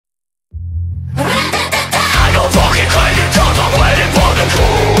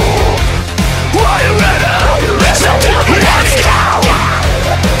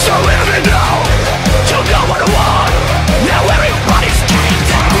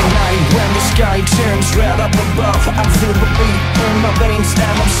my veins and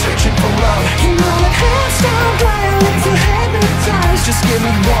I'm searching for love. You know it hurts down violent to hypnotize. Just give me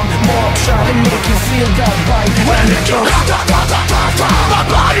one more try to make you feel that right. When it goes ra-ta-ta-ta-ta-ta, my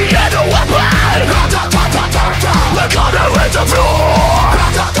body and a weapon. Ra-ta-ta-ta-ta-ta, we're gonna hit the floor.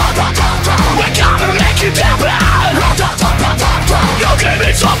 Ra-ta-ta-ta-ta-ta, we're gonna make it happen. Ra-ta-ta-ta-ta-ta, you give me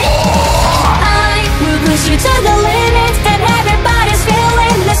some more. I will push you to the limit, and everybody's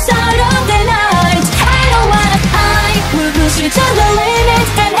feeling the sound of the night. I will push you to the limit,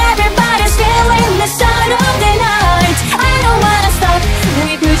 and everybody's feeling the sound of the night. I don't wanna stop.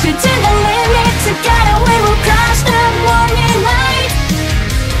 We push you to the limit, together we will cross the morning light.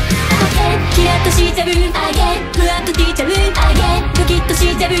 I get キラッとしちゃう I get ふわっときちゃう I get ドキッと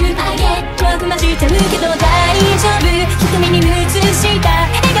しちゃう I get ふわふわしちゃうけど大丈夫。瞳に映した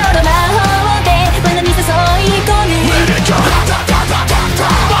笑顔の魔法で罠に誘い込む。 When it goes ra-ta-ta-ta-ta-ta,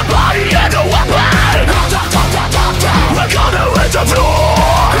 my body and a weapon. Ra-ta-ta-ta-ta-ta, we're gonna hit the floor.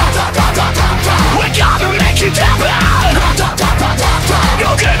 Ra-ta-ta-ta-ta-ta, we're gonna make it happen. Ra-ta-ta-ta-ta-ta,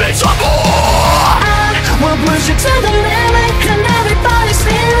 you give me some more. We'll push it to the limit, and everybody's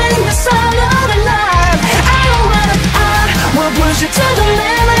feeling the sound of the night. We'll push it To the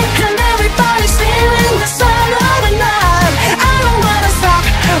limit, and everybody's feeling the sound of the night. I don't wanna stop.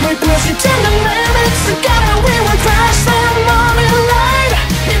 We push it to the limit, together we will crash the morning light.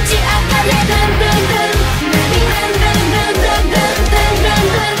 打ち上がれ boom boom boom, moving boom boom boom boom boom boom boom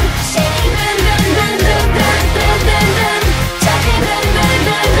boom, shaking boom boom boom boom boom boom boom boom, jumping boom boom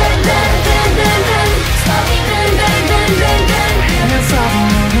boom boom boom boom boom boom, stopping boom boom boom boom boom. Here for the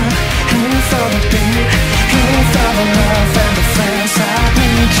love, here for the beat, here for the love and the friends I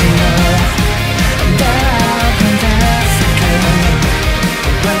need you know that I've been there for good.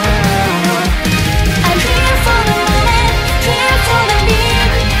 I'm here for the moment, here for the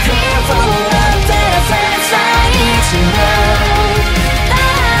beat, here for the love that our friends I need to know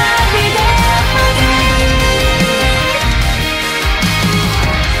that I'll be there for you.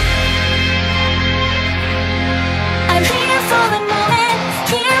 I'm here for the moment,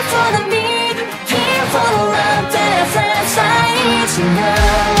 here for the beat, here for the love that our friends I need to know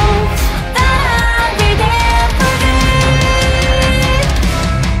that I'll be there for you.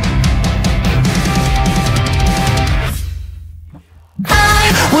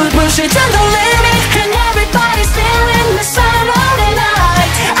 We'll push it to the limit, and everybody's feeling the sound of the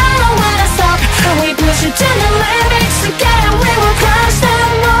night. I don't wanna stop. We push it to the limit, together we will cross the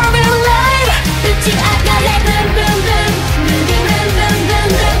morning light. 打ち上がれ boom boom boom, moving boom boom boom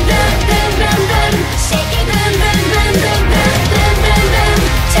boom boom boom boom boom, shaking boom boom boom boom boom boom boom boom,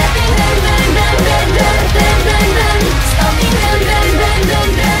 jumping boom boom boom boom boom boom boom boom, stopping boom boom boom boom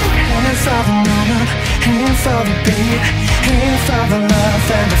boom. Here for the moment, here for the beat, here for the love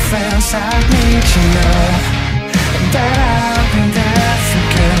and the friends I need you know that I've been there